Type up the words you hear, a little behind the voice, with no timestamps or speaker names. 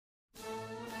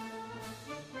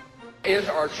is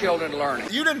our children learning?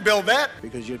 You didn't build that.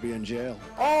 Because you'd be in jail.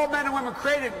 All men and women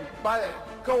created by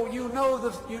you know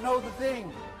the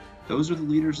thing. Those are the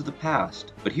leaders of the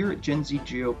past, but here at Gen Z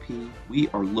GOP, we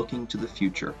are looking to the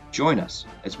future. Join us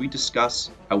as we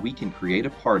discuss how we can create a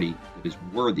party that is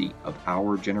worthy of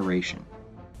our generation.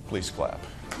 Please clap.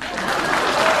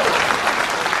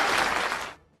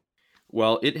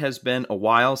 Well, it has been a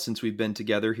while since we've been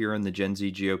together here on the Gen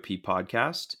Z GOP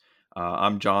podcast.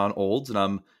 I'm John Olds, and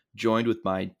I'm joined with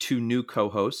my two new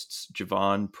co-hosts,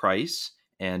 Javon Price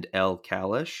and Elle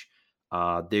Kalisz.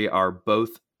 They are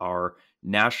both our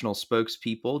national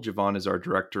spokespeople. Javon is our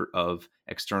director of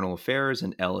external affairs,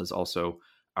 and Elle is also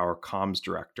our comms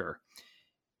director.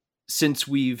 Since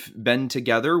we've been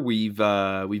together, we've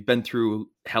been through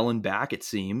hell and back, it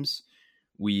seems.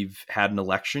 We've had an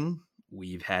election.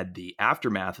 We've had the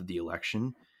aftermath of the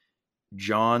election.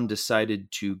 John decided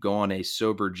to go on a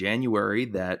sober January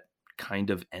that kind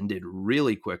of ended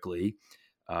really quickly.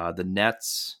 The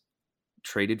Nets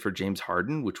traded for James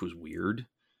Harden, which was weird.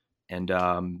 And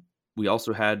we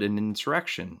also had an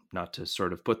insurrection, not to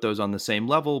sort of put those on the same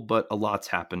level, but a lot's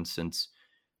happened since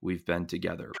we've been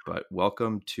together. But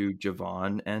welcome to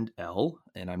Javon and Elle.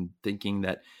 And I'm thinking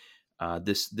that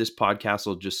this podcast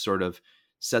will just sort of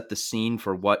set the scene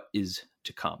for what is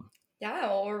to come. Yeah,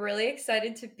 well, we're really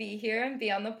excited to be here and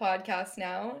be on the podcast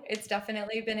now. It's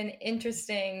definitely been an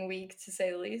interesting week, to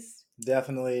say the least.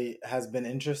 Definitely has been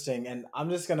interesting. And I'm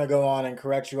just going to go on and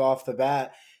correct you off the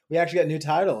bat. We actually got new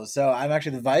titles. So I'm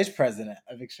actually the vice president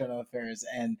of external affairs,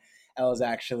 and Elle is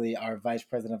actually our vice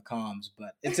president of comms.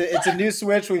 But it's a new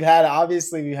switch. We've had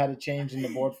a change in the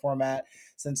board format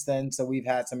since then. So we've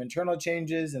had some internal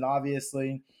changes, and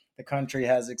obviously the country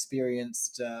has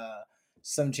experienced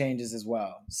some changes as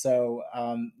well. So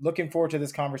looking forward to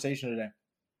this conversation today.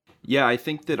 Yeah, I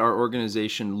think that our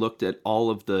organization looked at all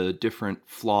of the different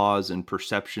flaws and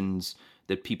perceptions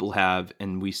that people have,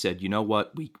 and we said, you know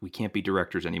what, we can't be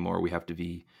directors anymore. We have to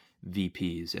be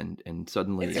VPs, and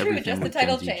suddenly it's everything true, just with the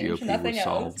title Gen Z change, GOP nothing was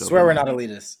solved. I swear we're not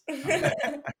elitists.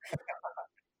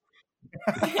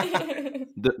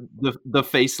 the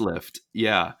facelift,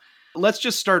 yeah. Let's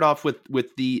just start off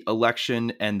with the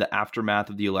election and the aftermath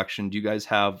of the election. Do you guys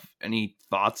have any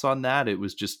thoughts on that? It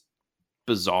was just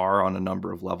bizarre on a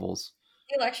number of levels.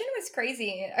 The election was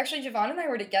crazy. Actually, Javon and I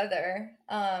were together.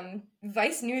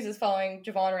 Vice News is following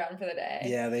Javon around for the day.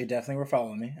 Yeah, they definitely were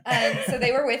following me. And so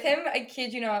they were with him, I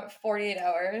kid you not, 48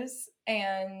 hours.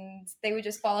 And they would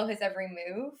just follow his every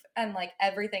move and like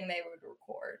everything they would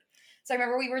record. So I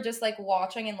remember we were just like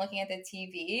watching and looking at the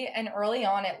TV, and early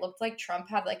on it looked like Trump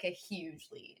had like a huge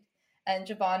lead. And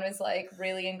Javon was like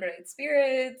really in great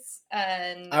spirits,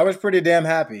 and I was pretty damn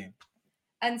happy.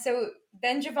 And so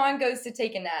then Javon goes to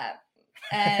take a nap,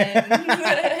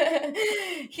 and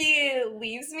he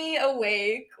leaves me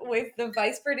awake with the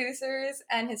vice producers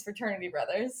and his fraternity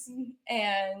brothers,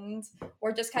 and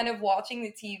we're just kind of watching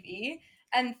the TV.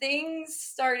 And things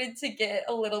started to get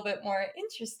a little bit more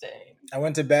interesting. I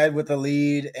went to bed with the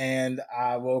lead, and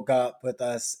I woke up with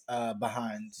us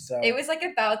behind. So it was like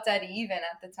about dead even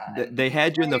at the time. They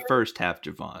had you in the first half,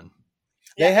 Javon.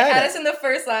 Yeah, they had us in the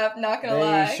first lap. Not gonna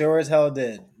lie. They sure as hell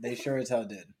did.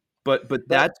 But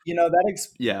that's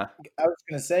yeah. I was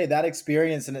gonna say that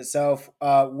experience in itself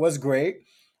was great.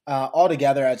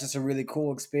 Altogether, it's just a really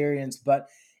cool experience, but.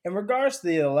 In regards to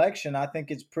the election, I think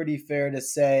it's pretty fair to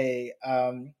say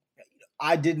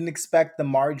I didn't expect the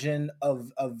margin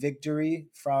of victory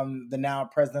from the now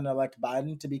President-elect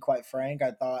Biden, to be quite frank.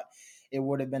 I thought it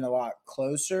would have been a lot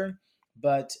closer.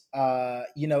 But,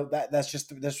 that's just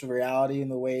the reality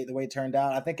and the way it turned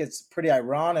out. I think it's pretty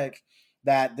ironic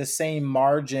that the same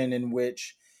margin in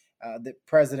which the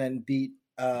president beat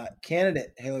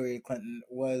candidate Hillary Clinton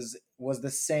was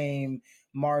the same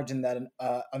margin that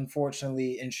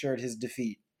unfortunately ensured his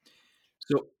defeat.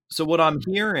 So what I'm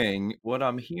hearing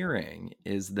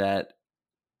is that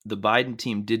the Biden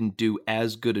team didn't do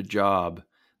as good a job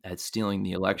at stealing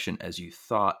the election as you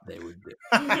thought they would do.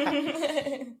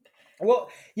 Well,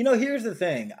 here's the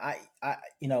thing.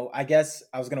 I guess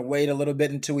I was going to wait a little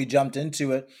bit until we jumped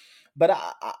into it, but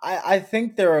I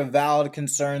think there are valid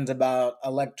concerns about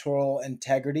electoral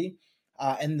integrity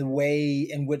and the way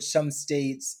in which some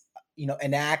states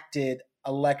enacted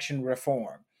election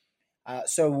reform.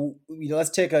 So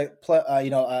let's take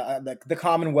the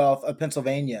Commonwealth of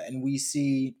Pennsylvania, and we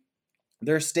see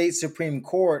their state Supreme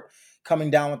Court coming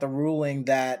down with a ruling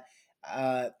that,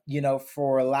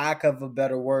 for lack of a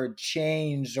better word,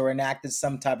 changed or enacted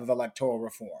some type of electoral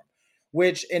reform,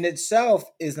 which in itself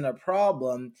isn't a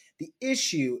problem. The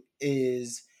issue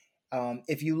is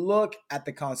If you look at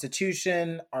the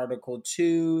Constitution, Article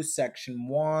 2, Section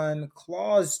 1,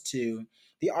 Clause 2,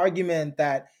 the argument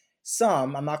that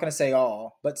some, I'm not going to say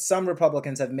all, but some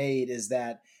Republicans have made is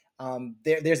that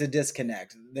there's a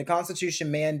disconnect. The Constitution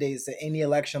mandates that any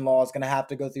election law is going to have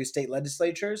to go through state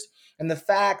legislatures. And the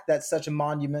fact that such a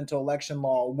monumental election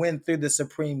law went through the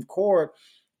Supreme Court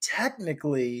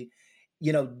technically,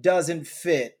 doesn't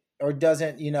fit or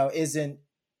doesn't, isn't,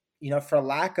 for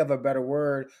lack of a better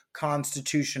word,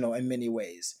 constitutional in many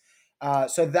ways.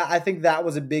 So that I think that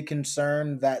was a big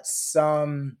concern that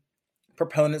some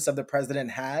proponents of the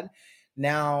president had.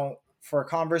 Now, for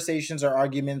conversations or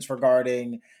arguments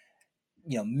regarding,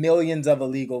 millions of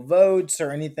illegal votes or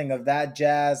anything of that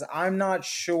jazz, I'm not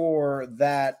sure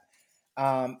that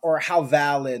or how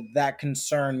valid that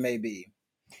concern may be.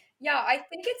 Yeah, I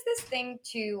think it's this thing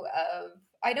too of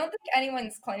I don't think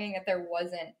anyone's claiming that there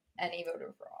wasn't any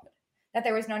voter fraud, that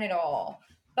there was none at all.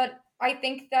 But I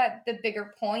think that the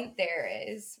bigger point there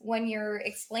is when you're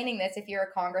explaining this, if you're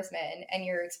a congressman and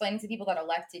you're explaining to people that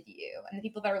elected you and the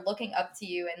people that are looking up to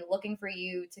you and looking for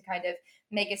you to kind of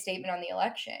make a statement on the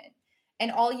election,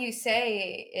 and all you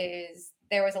say is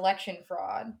there was election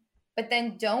fraud, but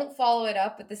then don't follow it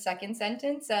up with the second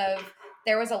sentence of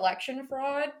there was election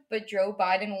fraud, but Joe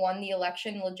Biden won the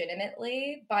election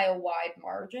legitimately by a wide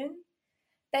margin,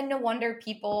 then no wonder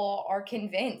people are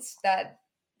convinced that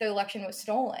the election was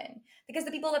stolen. Because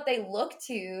the people that they look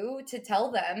to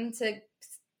tell them to,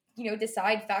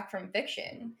 decide fact from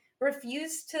fiction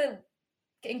refuse to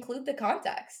include the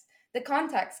context. The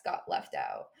context got left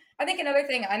out. I think another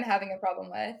thing I'm having a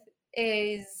problem with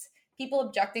is people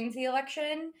objecting to the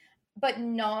election, but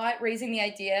not raising the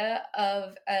idea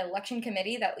of an election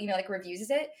committee that,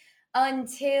 reviews it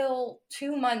until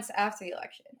 2 months after the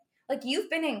election. Like, you've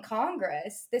been in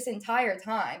Congress this entire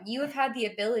time. You have had the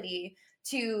ability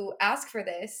to ask for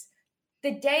this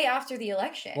the day after the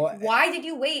election. Well, why did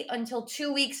you wait until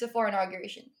 2 weeks before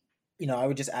inauguration? I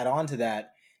would just add on to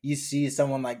that. You see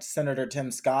someone like Senator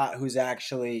Tim Scott, who's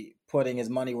actually putting his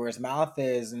money where his mouth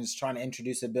is and is trying to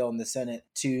introduce a bill in the Senate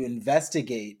to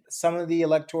investigate some of the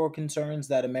electoral concerns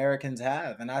that Americans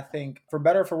have. And I think, for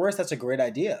better or for worse, that's a great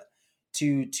idea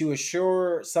to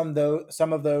assure some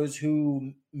of those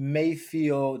who may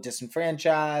feel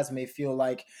disenfranchised, may feel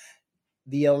like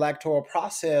the electoral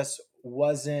process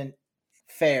wasn't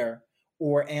fair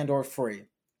or free.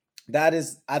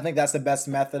 I think that's the best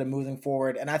method of moving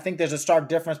forward. And I think there's a stark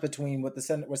difference between what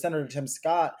Senator Tim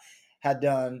Scott had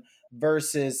done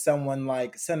versus someone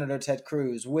like Senator Ted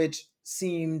Cruz, which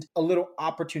seemed a little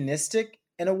opportunistic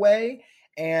in a way.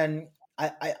 And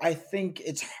I think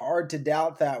it's hard to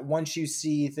doubt that once you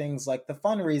see things like the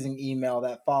fundraising email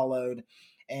that followed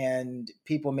and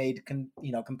people made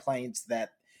complaints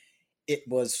that it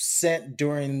was sent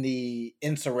during the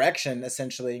insurrection,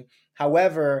 essentially.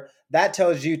 However, that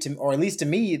tells you, or at least to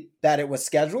me, that it was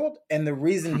scheduled. And the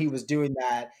reason he was doing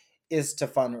that is to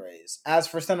fundraise. As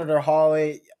for Senator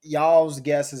Hawley, y'all's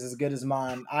guess is as good as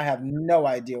mine. I have no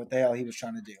idea what the hell he was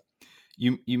trying to do.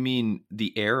 You mean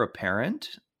the heir apparent?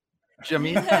 I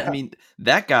mean,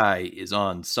 that guy is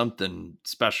on something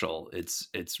special.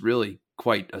 It's really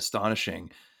quite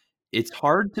astonishing. It's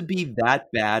hard to be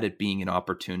that bad at being an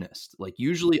opportunist. Like,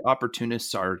 usually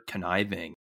opportunists are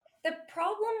conniving. The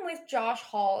problem with Josh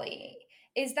Hawley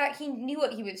is that he knew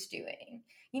what he was doing.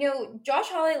 Josh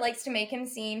Hawley likes to make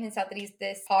himself that he's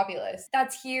this populist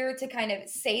that's here to kind of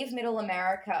save middle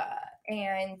America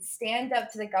and stand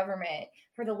up to the government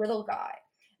for the little guy.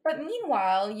 But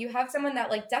meanwhile, you have someone that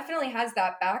definitely has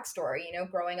that backstory,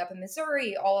 growing up in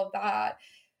Missouri, all of that,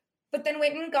 but then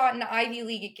went and got an Ivy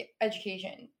League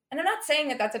education. And I'm not saying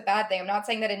that that's a bad thing. I'm not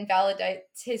saying that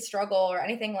invalidates his struggle or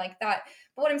anything like that.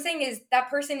 But what I'm saying is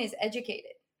that person is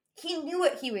educated. He knew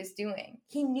what he was doing.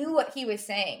 He knew what he was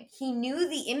saying. He knew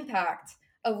the impact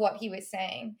of what he was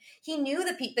saying. He knew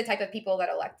the type of people that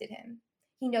elected him.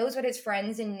 He knows what his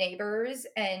friends and neighbors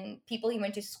and people he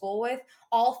went to school with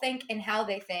all think and how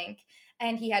they think.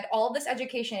 And he had all of this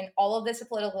education, all of this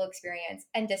political experience.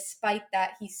 And despite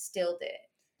that, he still did.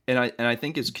 And I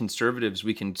think as conservatives,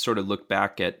 we can sort of look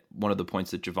back at one of the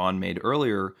points that Javon made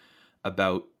earlier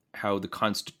about how the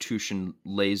Constitution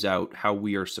lays out how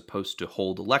we are supposed to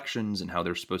hold elections and how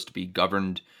they're supposed to be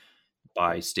governed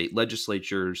by state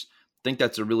legislatures. I think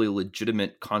that's a really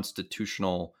legitimate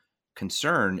constitutional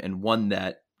concern, and one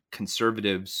that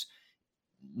conservatives,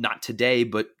 not today,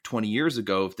 but 20 years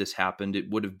ago, if this happened, it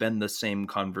would have been the same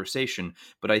conversation.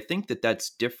 But I think that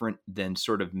that's different than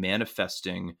sort of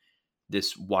manifesting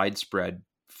this widespread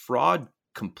fraud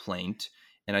complaint.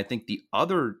 And I think the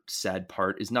other sad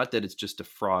part is not that it's just a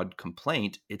fraud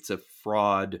complaint, it's a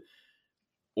fraud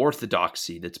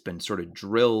orthodoxy that's been sort of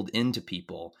drilled into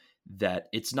people, that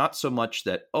it's not so much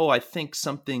that, oh, I think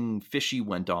something fishy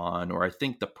went on, or I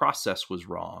think the process was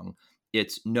wrong.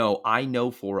 It's, no, I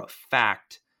know for a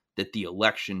fact that the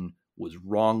election was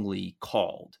wrongly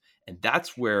called. And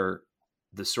that's where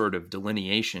the sort of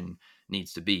delineation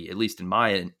needs to be, at least in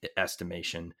my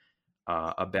estimation,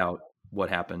 about what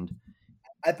happened.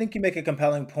 I think you make a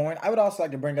compelling point. I would also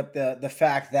like to bring up the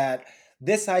fact that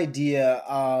this idea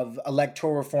of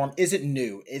electoral reform isn't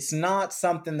new. It's not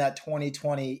something that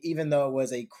 2020, even though it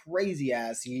was a crazy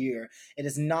ass year, it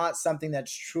is not something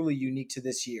that's truly unique to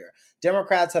this year.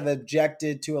 Democrats have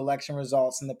objected to election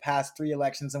results in the past 3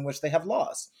 elections in which they have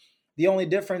lost. The only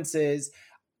difference is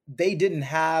they didn't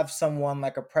have someone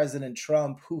like a President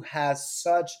Trump who has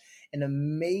such an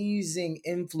amazing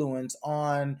influence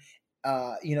on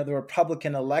the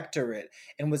Republican electorate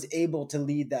and was able to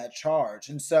lead that charge.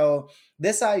 And so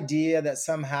this idea that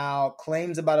somehow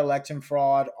claims about election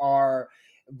fraud are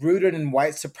rooted in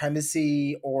white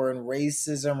supremacy or in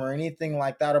racism or anything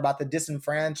like that, or about the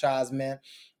disenfranchisement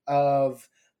of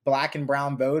Black and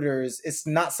brown voters, it's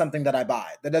not something that I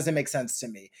buy. That doesn't make sense to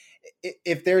me.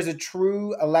 If there's a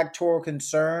true electoral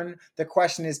concern, the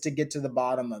question is to get to the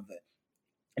bottom of it.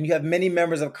 And you have many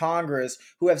members of Congress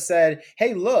who have said,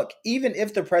 hey, look, even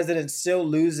if the president still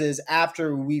loses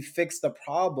after we fix the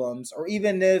problems, or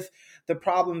even if the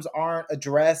problems aren't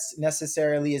addressed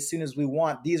necessarily as soon as we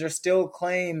want, these are still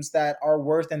claims that are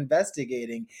worth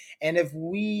investigating. And if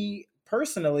we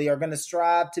personally are going to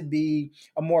strive to be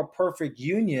a more perfect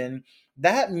union,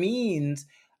 that means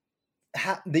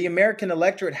the American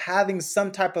electorate having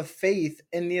some type of faith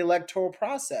in the electoral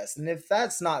process. And if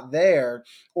that's not there,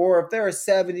 or if there are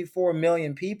 74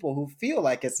 million people who feel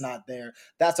like it's not there,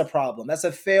 that's a problem. That's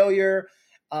a failure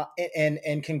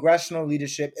in congressional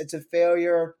leadership. It's a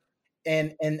failure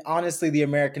in honestly, the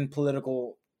American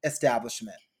political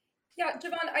establishment. Yeah,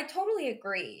 Javon, I totally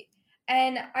agree.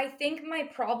 And I think my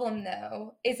problem,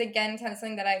 though, is again kind of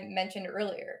something that I mentioned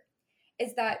earlier,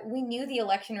 is that we knew the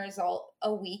election result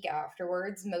a week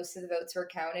afterwards. Most of the votes were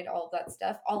counted, all of that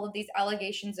stuff. All of these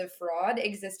allegations of fraud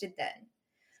existed then.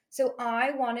 So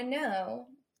I want to know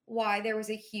why there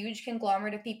was a huge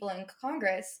conglomerate of people in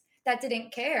Congress that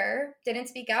didn't care, didn't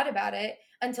speak out about it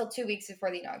until 2 weeks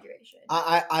before the inauguration.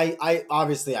 I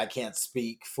obviously I can't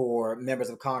speak for members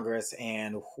of Congress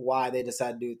and why they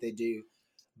decide to do what they do.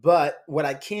 But what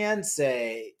I can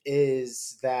say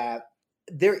is that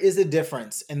there is a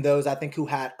difference in those, I think, who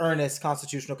had earnest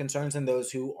constitutional concerns and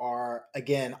those who are,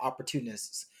 again,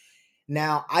 opportunists.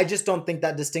 Now, I just don't think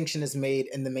that distinction is made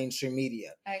in the mainstream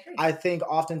media. I agree. I think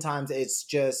oftentimes it's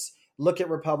just, look at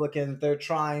Republicans. They're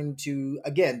trying to,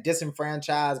 again,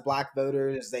 disenfranchise Black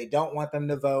voters. They don't want them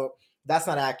to vote. That's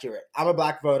not accurate. I'm a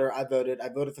Black voter. I voted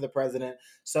for the president.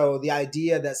 So the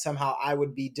idea that somehow I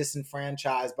would be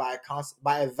disenfranchised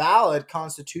by a valid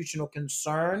constitutional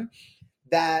concern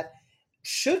that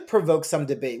should provoke some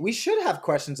debate. We should have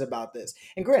questions about this.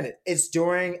 And granted, it's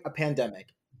during a pandemic.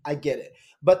 I get it.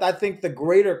 But I think the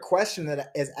greater question that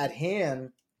is at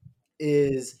hand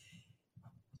is,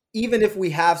 even if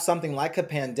we have something like a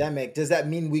pandemic, does that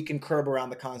mean we can curb around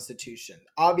the Constitution?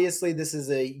 Obviously, this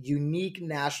is a unique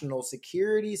national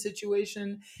security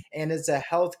situation, and it's a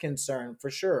health concern for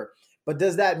sure. But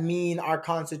does that mean our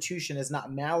Constitution is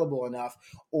not malleable enough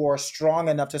or strong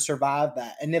enough to survive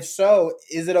that? And if so,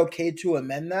 is it okay to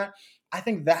amend that? I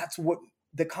think that's what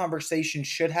the conversation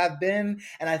should have been.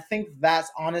 And I think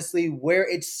that's honestly where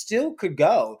it still could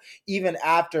go, even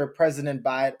after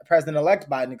President-elect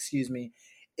Biden,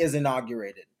 is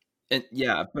inaugurated. And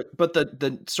yeah, but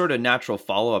the sort of natural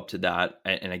follow-up to that,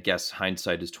 and I guess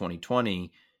hindsight is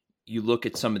 2020, you look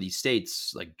at some of these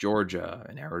states like Georgia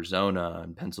and Arizona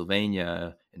and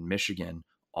Pennsylvania and Michigan,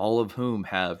 all of whom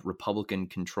have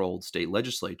Republican-controlled state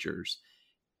legislatures.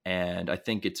 And I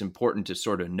think it's important to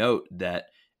sort of note that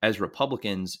as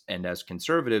Republicans and as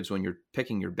conservatives, when you're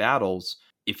picking your battles,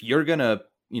 if you're going to,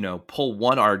 pull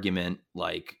one argument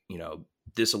like,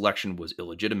 this election was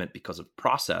illegitimate because of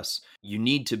process, you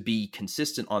need to be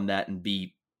consistent on that and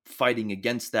be fighting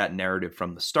against that narrative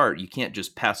from the start. You can't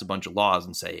just pass a bunch of laws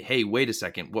and say, hey, wait a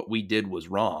second, what we did was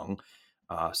wrong.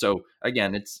 So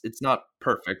again, it's not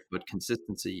perfect, but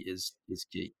consistency is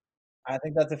key. I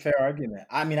think that's a fair argument.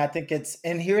 I mean, I think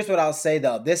and here's what I'll say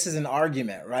though. This is an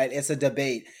argument, right? It's a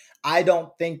debate. I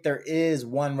don't think there is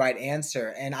one right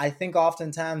answer. And I think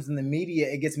oftentimes in the media,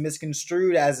 it gets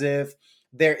misconstrued as if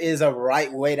there is a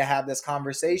right way to have this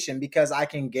conversation, because I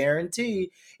can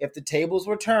guarantee if the tables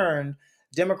were turned,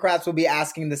 Democrats will be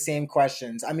asking the same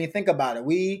questions. I mean, think about it.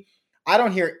 I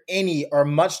don't hear any or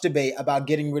much debate about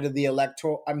getting rid of the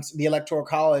electoral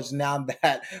college now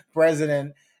that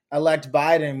President-elect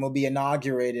Biden will be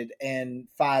inaugurated in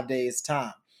 5 days'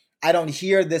 time. I don't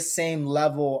hear the same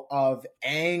level of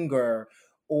anger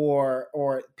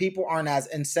or people aren't as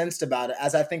incensed about it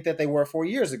as I think that they were 4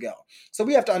 years ago. So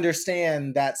we have to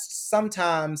understand that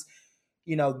sometimes,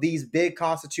 these big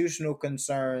constitutional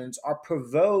concerns are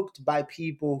provoked by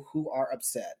people who are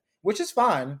upset, which is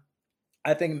fine.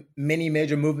 I think many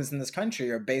major movements in this country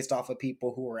are based off of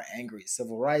people who are angry.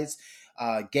 Civil rights,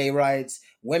 gay rights,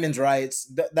 women's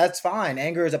rights. That's fine.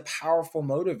 Anger is a powerful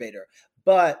motivator.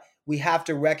 But we have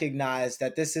to recognize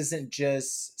that this isn't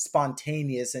just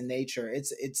spontaneous in nature.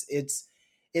 It's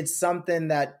something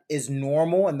that is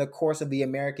normal in the course of the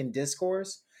American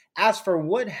discourse. As for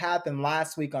what happened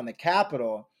last week on the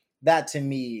Capitol, that to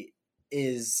me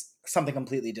is something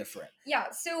completely different. Yeah,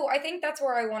 so I think that's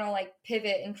where I want to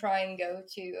pivot and try and go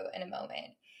to in a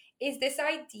moment, is this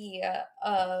idea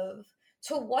of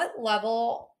to what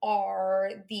level are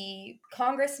the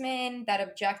congressmen that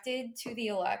objected to the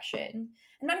election,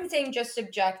 I'm not even saying just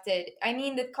objected, I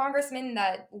mean the congressmen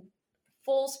that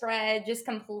full spread just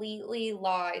completely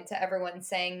lied to everyone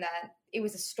saying that it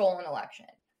was a stolen election.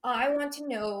 I want to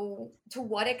know to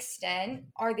what extent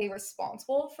are they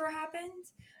responsible for what happened?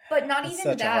 But not That's even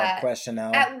such that. A hard question,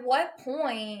 Elle. At what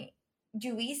point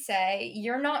do we say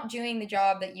you're not doing the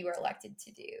job that you were elected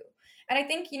to do? And I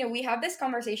think, we have this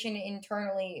conversation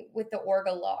internally with the org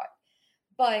a lot,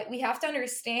 but we have to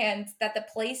understand that the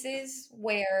places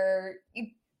where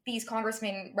these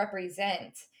congressmen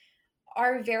represent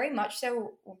are very much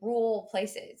so rural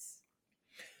places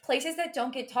that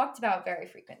don't get talked about very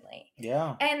frequently.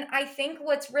 Yeah. And I think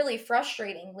what's really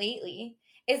frustrating lately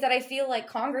is that I feel like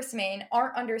congressmen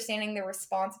aren't understanding the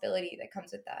responsibility that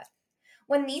comes with that.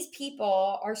 When these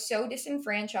people are so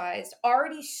disenfranchised,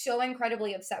 already so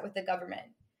incredibly upset with the government,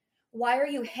 why are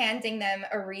you handing them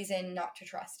a reason not to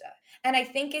trust us? And I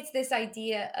think it's this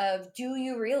idea of, do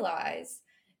you realize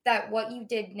that what you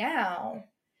did now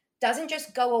doesn't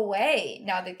just go away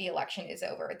now that the election is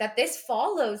over, that this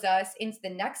follows us into the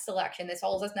next election. This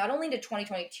follows us not only to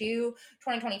 2022,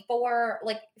 2024,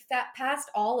 past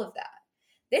all of that.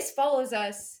 This follows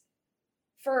us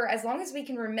for as long as we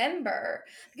can remember.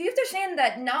 You have to understand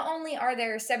that not only are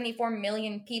there 74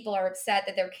 million people are upset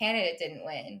that their candidate didn't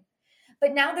win,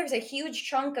 but now there's a huge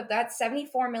chunk of that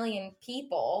 74 million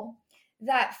people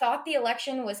that thought the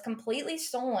election was completely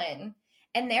stolen,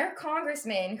 and their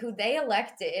congressmen who they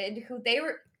elected, who they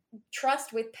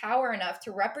trust with power enough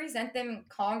to represent them in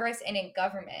Congress and in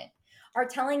government, are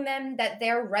telling them that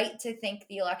they're right to think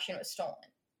the election was stolen.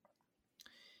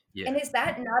 Yeah. And is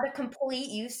that not a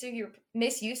complete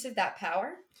misuse of that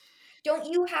power? Don't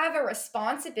you have a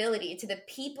responsibility to the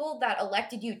people that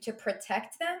elected you to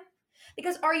protect them?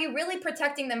 Because are you really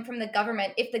protecting them from the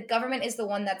government if the government is the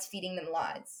one that's feeding them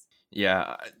lies?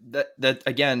 Yeah, that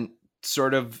again,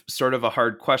 sort of a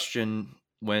hard question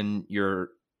when you're,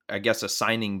 I guess,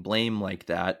 assigning blame like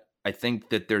that. I think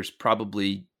that there's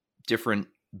probably different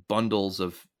bundles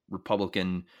of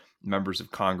Republican members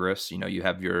of Congress. You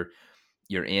have your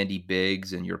Andy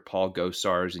Biggs and your Paul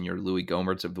Gosars and your Louis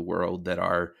Gohmerts of the world that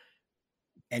are,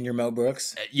 and your Mo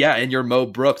Brooks. Yeah, and your Mo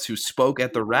Brooks, who spoke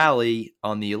at the rally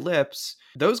on the Ellipse.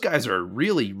 Those guys are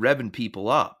really revving people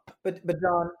up. But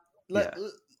John, let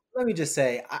me just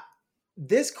say,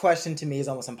 this question to me is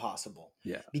almost impossible.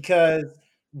 Yeah. Because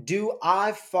do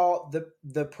I fault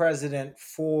the president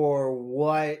for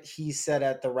what he said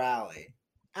at the rally?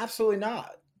 Absolutely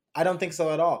not. I don't think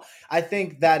so at all. I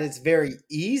think that it's very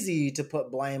easy to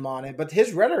put blame on it, but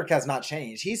his rhetoric has not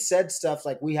changed. He said stuff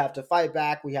like, we have to fight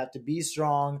back, we have to be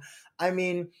strong. I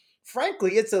mean,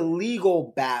 frankly, it's a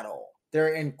legal battle.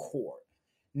 They're in court.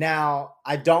 Now,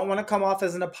 I don't want to come off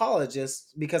as an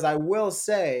apologist, because I will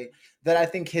say that I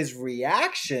think his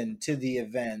reaction to the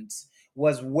events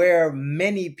was where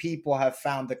many people have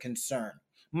found the concern.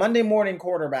 Monday morning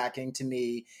quarterbacking to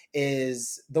me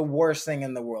is the worst thing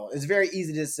in the world. It's very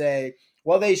easy to say,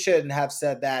 well, they shouldn't have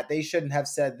said that. They shouldn't have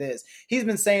said this. He's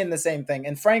been saying the same thing.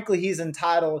 And frankly, he's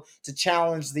entitled to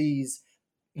challenge these,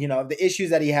 the issues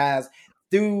that he has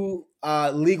through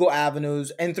legal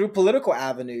avenues and through political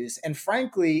avenues. And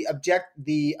frankly,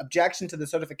 the objection to the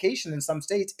certification in some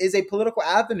states is a political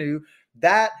avenue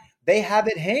that they have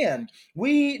at hand.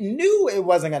 We knew it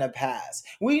wasn't going to pass.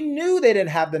 We knew they didn't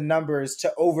have the numbers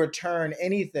to overturn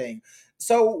anything.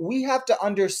 So we have to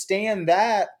understand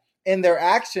that in their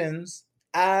actions,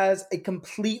 as a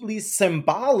completely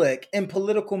symbolic and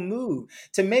political move,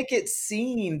 to make it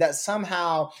seem that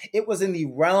somehow it was in the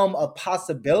realm of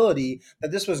possibility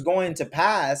that this was going to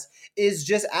pass, is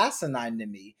just asinine to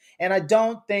me. And I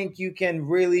don't think you can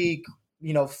really,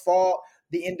 fault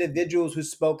the individuals who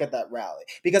spoke at that rally,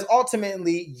 because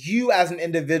ultimately you as an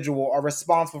individual are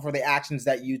responsible for the actions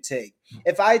that you take.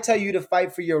 If I tell you to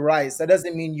fight for your rights, that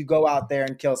doesn't mean you go out there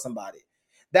and kill somebody.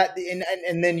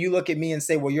 And then you look at me and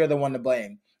say, well, you're the one to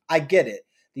blame. I get it.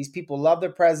 These people love the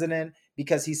president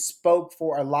because he spoke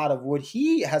for a lot of what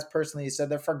he has personally said,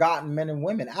 they're forgotten men and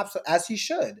women, as he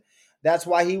should. That's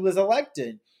why he was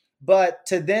elected. But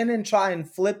to then try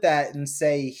and flip that and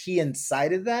say he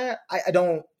incited that, I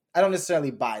don't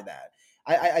necessarily buy that.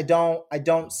 I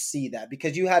don't see that,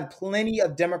 because you had plenty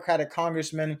of Democratic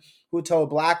congressmen who told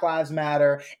Black Lives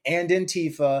Matter and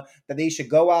Antifa that they should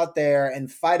go out there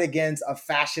and fight against a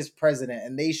fascist president,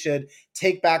 and they should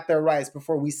take back their rights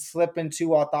before we slip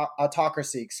into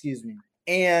autocracy, excuse me.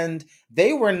 And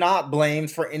they were not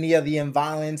blamed for any of the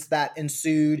violence that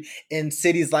ensued in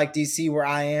cities like DC, where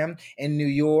I am, in New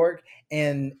York,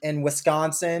 and in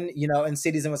Wisconsin, in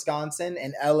cities in Wisconsin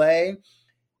and LA.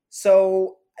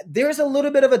 So there's a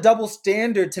little bit of a double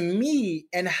standard to me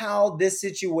in how this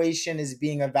situation is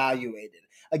being evaluated.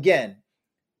 Again,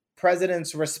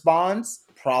 president's response,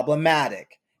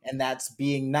 problematic. And that's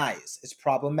being nice. It's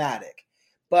problematic.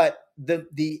 But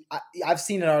I've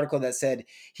seen an article that said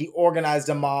he organized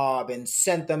a mob and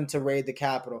sent them to raid the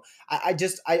Capitol. I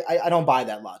don't buy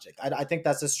that logic. I think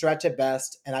that's a stretch at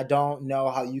best. And I don't know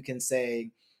how you can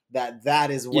say that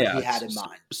is what he had in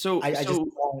mind. So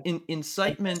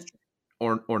incitement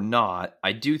or not,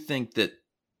 I do think that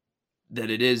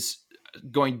it is,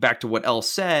 going back to what Elle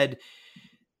said,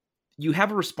 you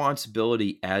have a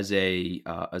responsibility as a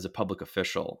public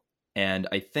official. And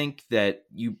I think that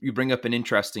you bring up an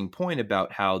interesting point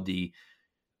about how the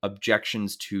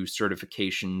objections to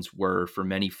certifications were, for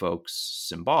many folks,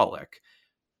 symbolic.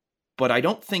 But I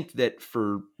don't think that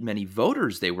for many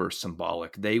voters they were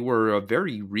symbolic. They were a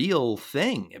very real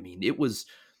thing. I mean, it was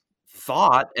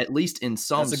thought, at least in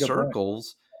some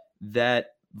circles, that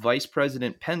Vice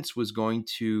President Pence was going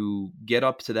to get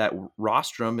up to that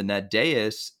rostrum and that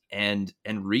dais and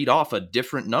read off a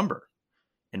different number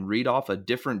and read off a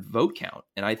different vote count.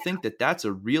 And I think that that's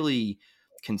a really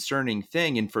concerning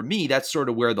thing. And for me, that's sort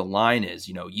of where the line is.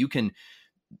 You can,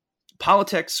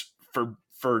 politics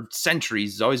for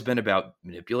centuries has always been about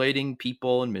manipulating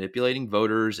people and manipulating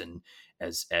voters, and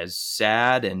as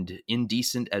sad and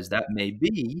indecent as that may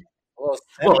be,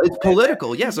 well, it's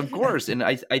political, yes, of course. And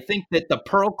I think that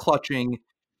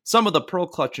some of the pearl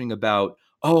clutching about,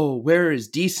 oh, where is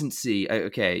decency?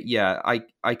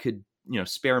 I could,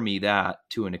 spare me that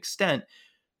to an extent,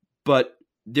 but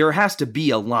there has to be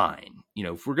a line.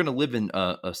 If we're going to live in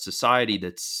a society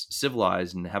that's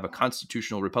civilized and have a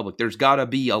constitutional republic, there's got to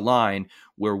be a line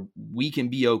where we can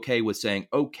be okay with saying,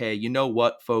 okay, you know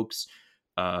what, folks,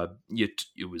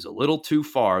 it was a little too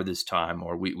far this time,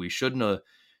 or we shouldn't have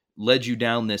led you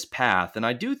down this path. And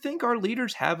I do think our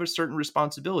leaders have a certain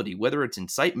responsibility. Whether it's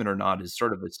incitement or not is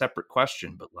sort of a separate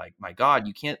question. But my God,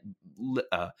 you can't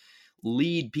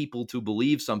lead people to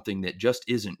believe something that just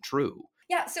isn't true.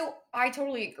 Yeah, so I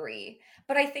totally agree.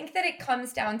 But I think that it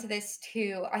comes down to this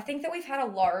too. I think that we've had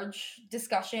a large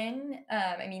discussion,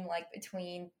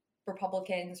 between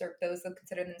Republicans or those that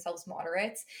consider themselves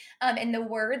moderates. And the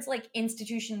words like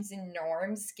institutions and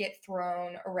norms get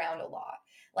thrown around a lot.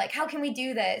 Like, how can we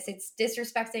do this? It's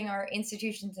disrespecting our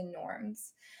institutions and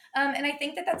norms. And I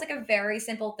think that that's like a very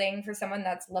simple thing for someone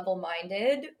that's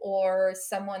level-minded, or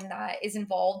someone that is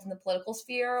involved in the political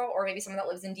sphere, or maybe someone that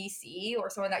lives in DC, or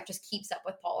someone that just keeps up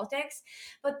with politics.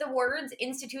 But the words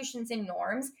institutions and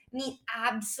norms mean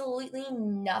absolutely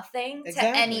nothing to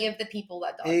any of the people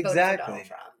that voted for Donald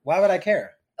Trump. Why would I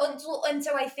care? And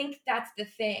so I think that's the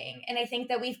thing. And I think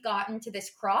that we've gotten to this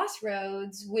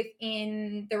crossroads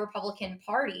within the Republican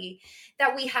Party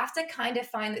that we have to kind of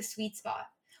find the sweet spot.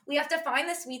 We have to find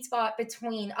the sweet spot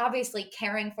between obviously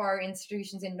caring for our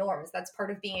institutions and norms. That's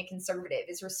part of being a conservative,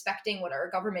 is respecting what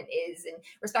our government is and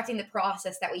respecting the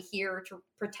process that we hear to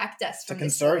protect us from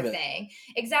this sort of thing.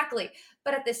 Exactly.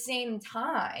 But at the same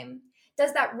time,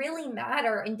 does that really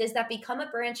matter? And does that become a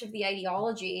branch of the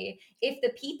ideology if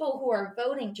the people who are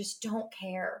voting just don't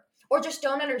care or just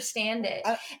don't understand it?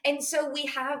 And so we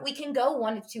can go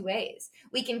one of two ways.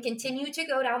 We can continue to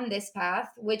go down this path,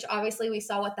 which obviously we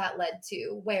saw what that led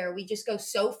to, where we just go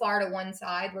so far to one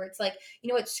side where it's like, you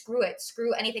know what, screw it.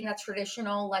 Screw anything that's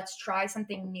traditional. Let's try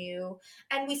something new.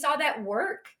 And we saw that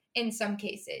work in some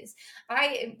cases.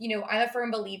 I'm a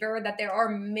firm believer that there are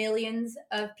millions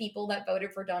of people that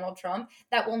voted for Donald Trump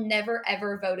that will never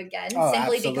ever vote again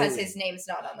simply because his name's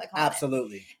not on the comment.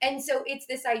 Absolutely. And so it's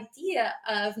this idea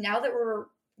of, now that we're,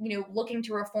 looking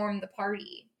to reform the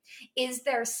party, is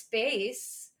there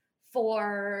space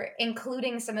for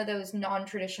including some of those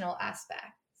non-traditional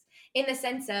aspects? In the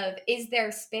sense of, is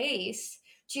there space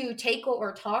to take what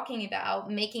we're talking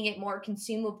about, making it more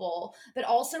consumable, but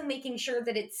also making sure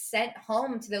that it's sent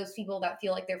home to those people that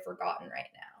feel like they're forgotten right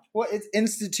now? Well, it's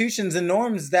institutions and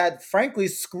norms that frankly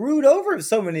screwed over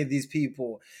so many of these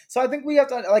people. So I think we have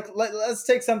to, let's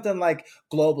take something like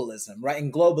globalism, right?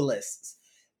 And globalists.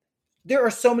 There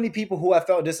are so many people who have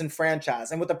felt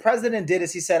disenfranchised. And what the president did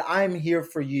is he said, I'm here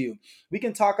for you. We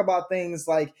can talk about things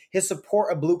like his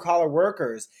support of blue collar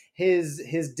workers,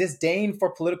 his disdain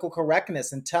for political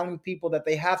correctness, and telling people that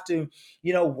they have to,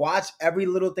 watch every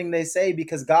little thing they say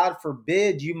because God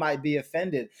forbid you might be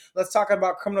offended. Let's talk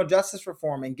about criminal justice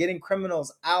reform and getting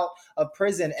criminals out of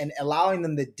prison and allowing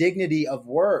them the dignity of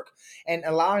work and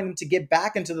allowing them to get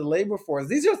back into the labor force.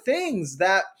 These are things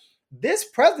that this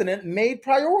president made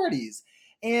priorities,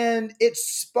 and it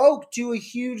spoke to a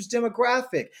huge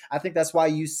demographic. I think that's why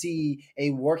you see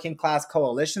a working class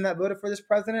coalition that voted for this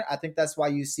president. I think that's why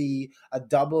you see a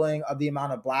doubling of the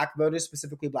amount of Black voters,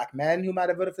 specifically Black men who might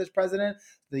have voted for this president,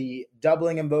 the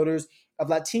doubling in voters of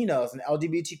Latinos and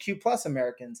LGBTQ plus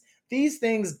Americans. These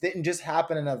things didn't just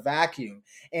happen in a vacuum.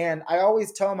 And I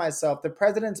always tell myself the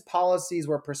president's policies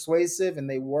were persuasive and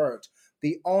they worked.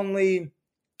 The only,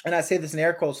 and I say this in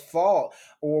air quotes, fault,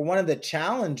 or one of the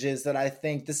challenges that I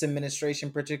think this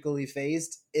administration particularly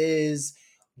faced is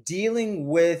dealing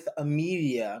with a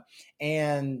media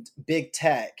and big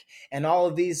tech and all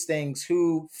of these things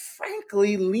who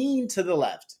frankly lean to the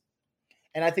left.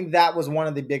 And I think that was one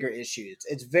of the bigger issues.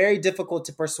 It's very difficult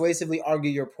to persuasively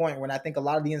argue your point when I think a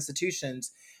lot of the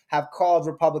institutions have called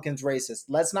Republicans racist.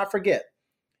 Let's not forget,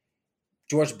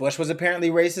 George Bush was apparently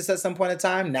racist at some point in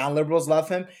time. Now liberals love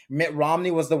him. Mitt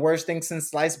Romney was the worst thing since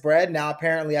sliced bread. Now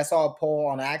apparently I saw a poll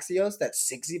on Axios that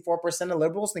 64% of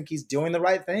liberals think he's doing the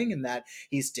right thing and that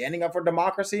he's standing up for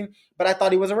democracy. But I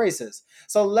thought he was a racist.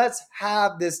 So let's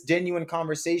have this genuine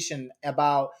conversation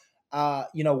about,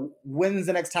 when's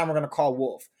the next time we're going to call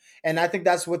wolf? And I think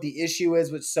that's what the issue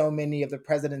is with so many of the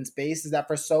president's base, is that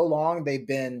for so long they've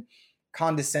been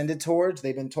condescended towards.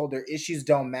 They've been told their issues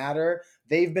don't matter.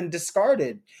 They've been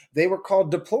discarded. They were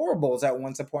called deplorables at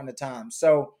once upon a time.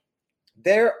 So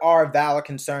there are valid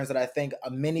concerns that I think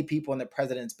many people in the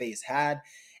president's base had.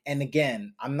 And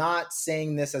again, I'm not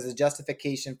saying this as a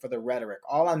justification for the rhetoric.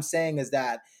 All I'm saying is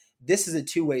that this is a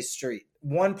two-way street.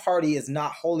 One party is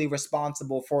not wholly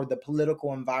responsible for the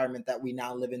political environment that we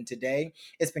now live in today.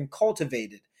 It's been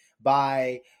cultivated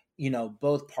by,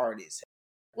 both parties.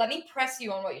 Let me press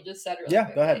you on what you just said really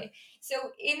quickly. Go ahead. So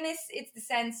in this, it's the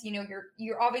sense,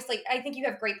 you're obviously, I think you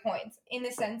have great points in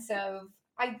the sense of,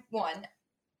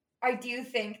 I do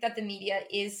think that the media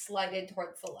is slighted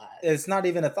towards the left. It's not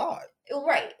even a thought.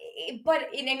 Right. But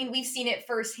we've seen it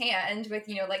firsthand with,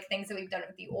 things that we've done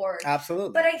with the org.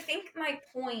 Absolutely. But I think my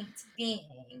point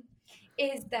being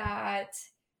is that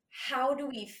how do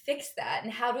we fix that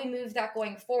and how do we move that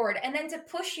going forward? And then to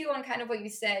push you on kind of what you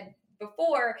said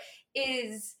before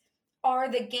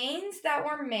are the gains that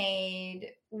were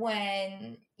made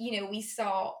when, we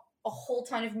saw a whole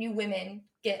ton of new women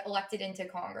get elected into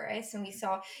Congress, and we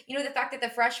saw, the fact that the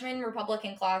freshman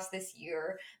Republican class this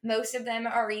year, most of them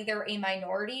are either a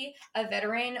minority, a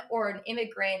veteran, or an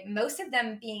immigrant, most of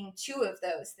them being two of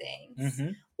those things,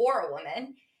 or a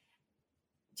woman.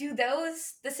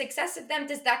 The success of them,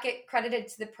 does that get credited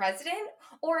to the president?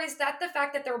 Or is that the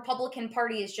fact that the Republican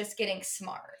Party is just getting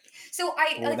smart? So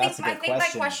I think my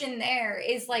question there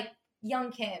is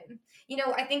young Kim.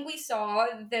 I think we saw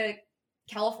the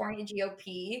California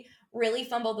GOP really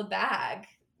fumble the bag,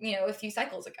 a few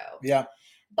cycles ago. Yeah.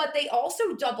 But they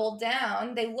also doubled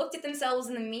down. They looked at themselves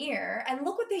in the mirror and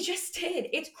look what they just did.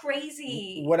 It's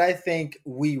crazy. What I think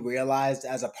we realized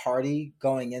as a party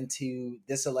going into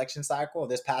this election cycle,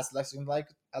 this past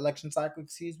election cycle,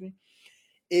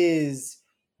 is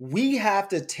we have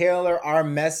to tailor our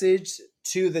message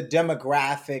to the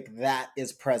demographic that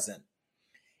is present.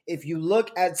 If you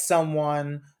look at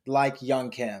someone like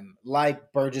Young Kim,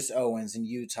 like Burgess Owens in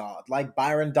Utah, like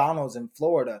Byron Donalds in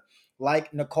Florida,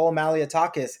 like Nicole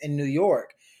Malliotakis in New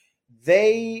York,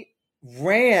 they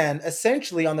ran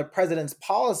essentially on the president's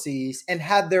policies and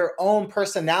had their own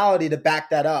personality to back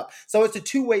that up. So it's a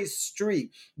two-way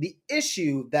street. The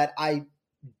issue that I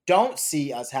don't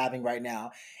see us having right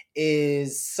now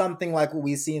is something like what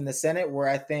we see in the Senate, where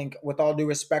I think, with all due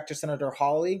respect to Senator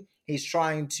Hawley, he's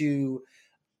trying to,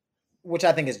 which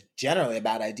I think is generally a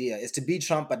bad idea, is to be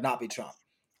Trump but not be Trump.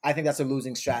 I think that's a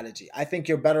losing strategy. I think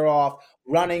you're better off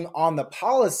running on the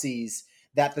policies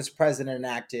that this president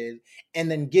enacted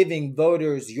and then giving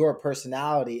voters your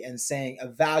personality and saying,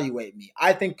 evaluate me.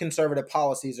 I think conservative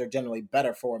policies are generally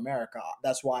better for America.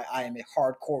 That's why I am a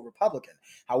hardcore Republican.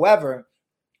 However,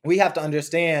 we have to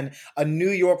understand a New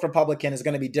York Republican is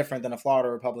going to be different than a Florida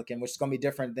Republican, which is going to be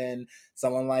different than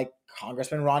someone like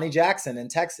Congressman Ronnie Jackson in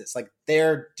Texas. Like,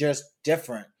 they're just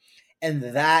different. And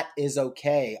that is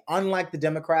okay. Unlike the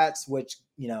Democrats, which,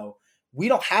 we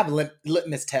don't have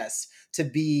litmus tests to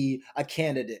be a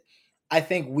candidate. I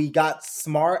think we got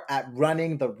smart at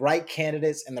running the right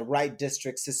candidates in the right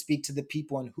districts to speak to the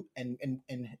people in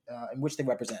which they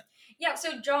represent. Yeah,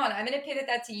 so John, I'm going to pivot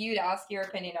that to you to ask your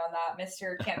opinion on that,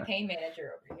 Mr. Campaign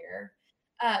Manager over here.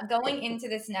 Going into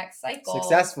this next cycle.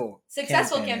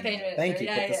 Successful campaign manager. Thank you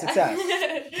for the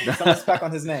success. Some respect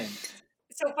on his name.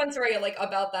 So fun story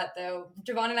about that though.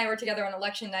 Javon and I were together on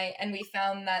election night and we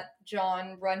found that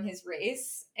John run his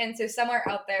race. And so somewhere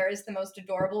out there is the most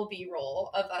adorable B-roll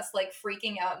of us like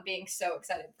freaking out and being so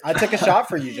excited. I took a shot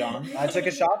for you, John. I took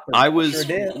a shot for you. Sure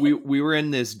did. We were in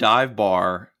this dive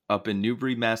bar up in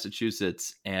Newbury,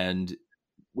 Massachusetts, and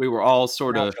we were all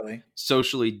sort of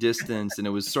socially distanced, and it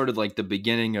was sort of like the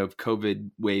beginning of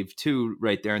COVID wave 2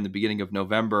 right there in the beginning of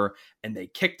November, and they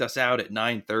kicked us out at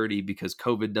 9:30 because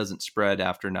COVID doesn't spread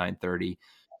after 9:30.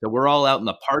 So we're all out in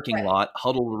the parking lot,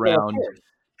 huddled around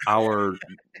our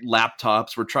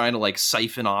laptops. We're trying to like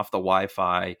siphon off the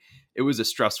Wi-Fi. It was a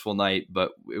stressful night,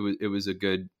 but it was a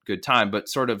good time. But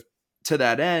sort of to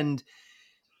that end,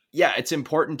 yeah, it's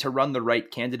important to run the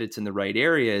right candidates in the right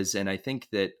areas, and I think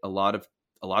that a lot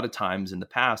of times in the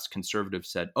past, conservatives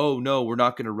said, "Oh no, we're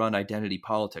not going to run identity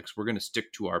politics. We're going to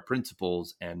stick to our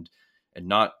principles and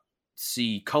not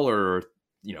see color or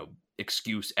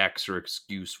excuse X or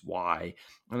excuse Y."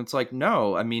 And it's like,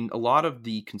 no. I mean, a lot of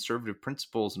the conservative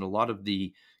principles and a lot of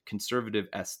the conservative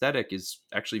aesthetic is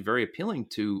actually very appealing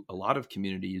to a lot of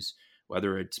communities,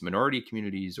 whether it's minority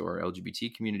communities or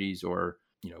LGBT communities or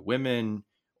women,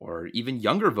 or even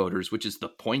younger voters, which is the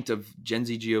point of Gen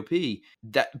Z GOP.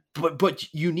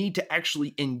 But you need to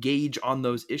actually engage on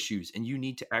those issues, and you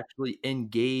need to actually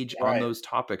engage on those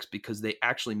topics because they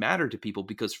actually matter to people.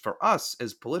 Because for us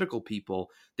as political people,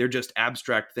 they're just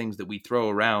abstract things that we throw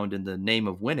around in the name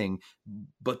of winning.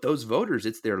 But those voters,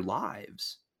 it's their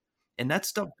lives. And that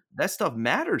stuff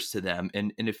matters to them.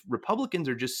 And if Republicans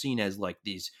are just seen as like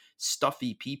these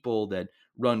stuffy people that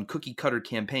run cookie cutter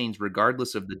campaigns,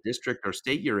 regardless of the district or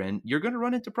state you're in, you're going to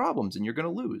run into problems and you're going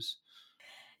to lose.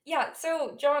 Yeah.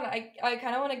 So John, I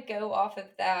kind of want to go off of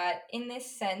that in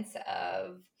this sense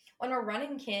of when we're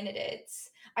running candidates,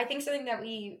 I think something that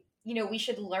we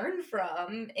should learn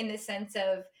from in the sense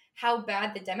of how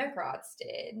bad the Democrats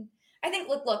did. I think,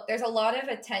 look, there's a lot of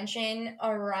attention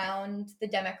around the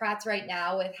Democrats right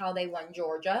now with how they won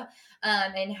Georgia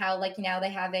and how, now they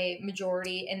have a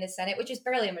majority in the Senate, which is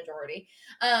barely a majority,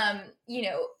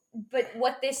 but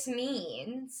what this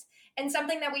means and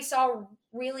something that we saw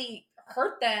really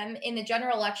hurt them in the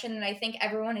general election, and I think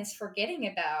everyone is forgetting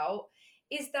about,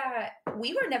 is that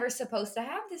we were never supposed to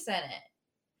have the Senate.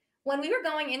 When we were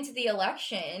going into the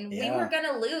election, we were going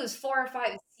to lose 4 or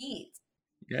 5 seats.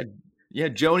 Yeah,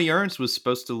 Joni Ernst was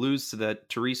supposed to lose to that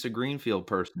Teresa Greenfield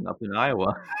person up in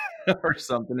Iowa or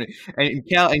something. And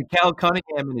Cal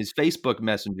Cunningham and his Facebook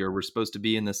Messenger were supposed to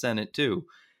be in the Senate too.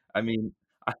 I mean,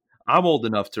 I'm old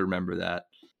enough to remember that.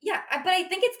 Yeah, but I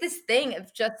think it's this thing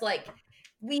of just like,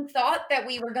 we thought that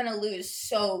we were going to lose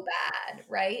so bad,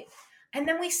 right? And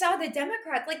then we saw the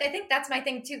Democrats. I think that's my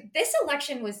thing too. This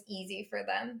election was easy for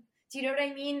them. Do you know what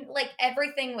I mean?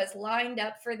 Everything was lined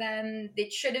up for them.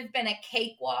 It should have been a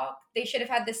cakewalk. They should have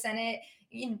had the Senate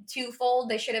in twofold.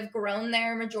 They should have grown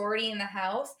their majority in the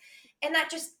House. And that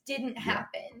just didn't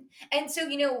happen. And so,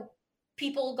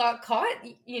 people got caught,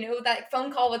 that phone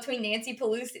call between Nancy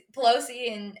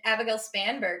Pelosi and Abigail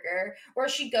Spanberger, where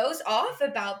she goes off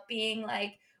about being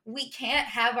like, we can't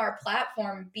have our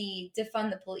platform be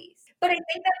defund the police. But I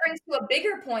think that brings to a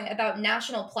bigger point about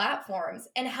national platforms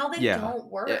and how they don't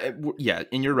work. Yeah,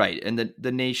 and you're right. And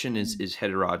the nation is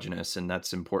heterogeneous, and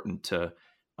that's important to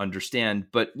understand.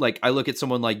 But I look at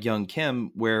someone like Young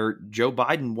Kim, where Joe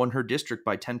Biden won her district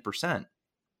by 10%.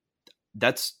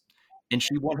 And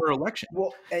she won her election.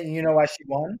 Well, and you know why she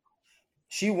won?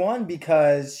 She won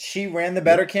because she ran the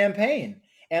better campaign.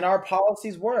 And our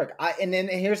policies work. And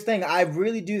here's the thing: I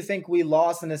really do think we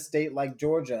lost in a state like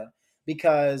Georgia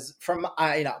because from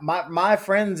my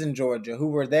friends in Georgia who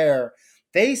were there,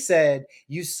 They said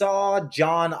you saw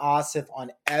John Ossoff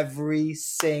on every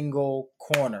single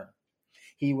corner.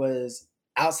 He was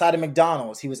outside of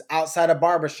McDonald's. He was outside of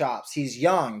barbershops. He's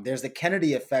young. There's the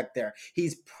Kennedy effect there.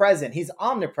 He's present. He's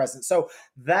omnipresent. So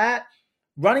that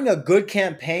running a good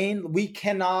campaign, we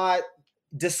cannot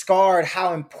discard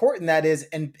how important that is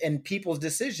in people's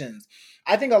decisions.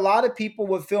 I think a lot of people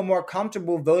would feel more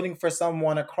comfortable voting for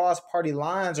someone across party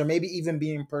lines, or maybe even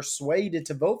being persuaded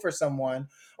to vote for someone,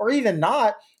 or even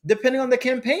not, depending on the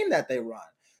campaign that they run.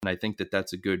 And I think that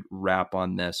that's a good wrap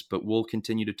on this, but we'll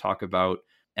continue to talk about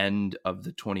end of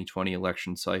the 2020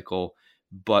 election cycle,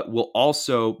 but we'll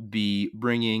also be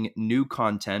bringing new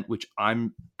content, which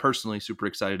I'm personally super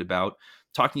excited about,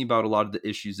 talking about a lot of the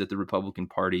issues that the Republican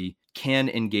Party can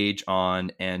engage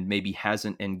on and maybe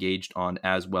hasn't engaged on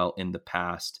as well in the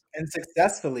past. And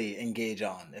successfully engage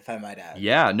on, if I might add.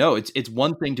 Yeah, no, it's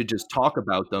one thing to just talk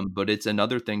about them, but it's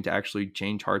another thing to actually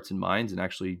change hearts and minds and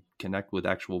actually connect with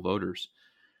actual voters.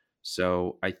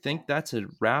 So I think that's a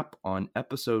wrap on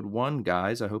episode 1,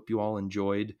 guys. I hope you all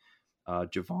enjoyed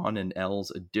Javon and Elle's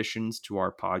additions to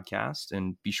our podcast.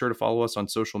 And be sure to follow us on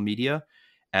social media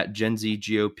at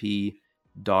genzgop.org.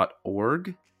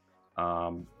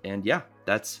 And yeah,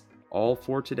 that's all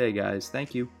for today, guys.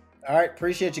 Thank you. All right.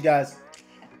 Appreciate you guys.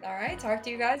 All right. Talk to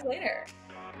you guys later.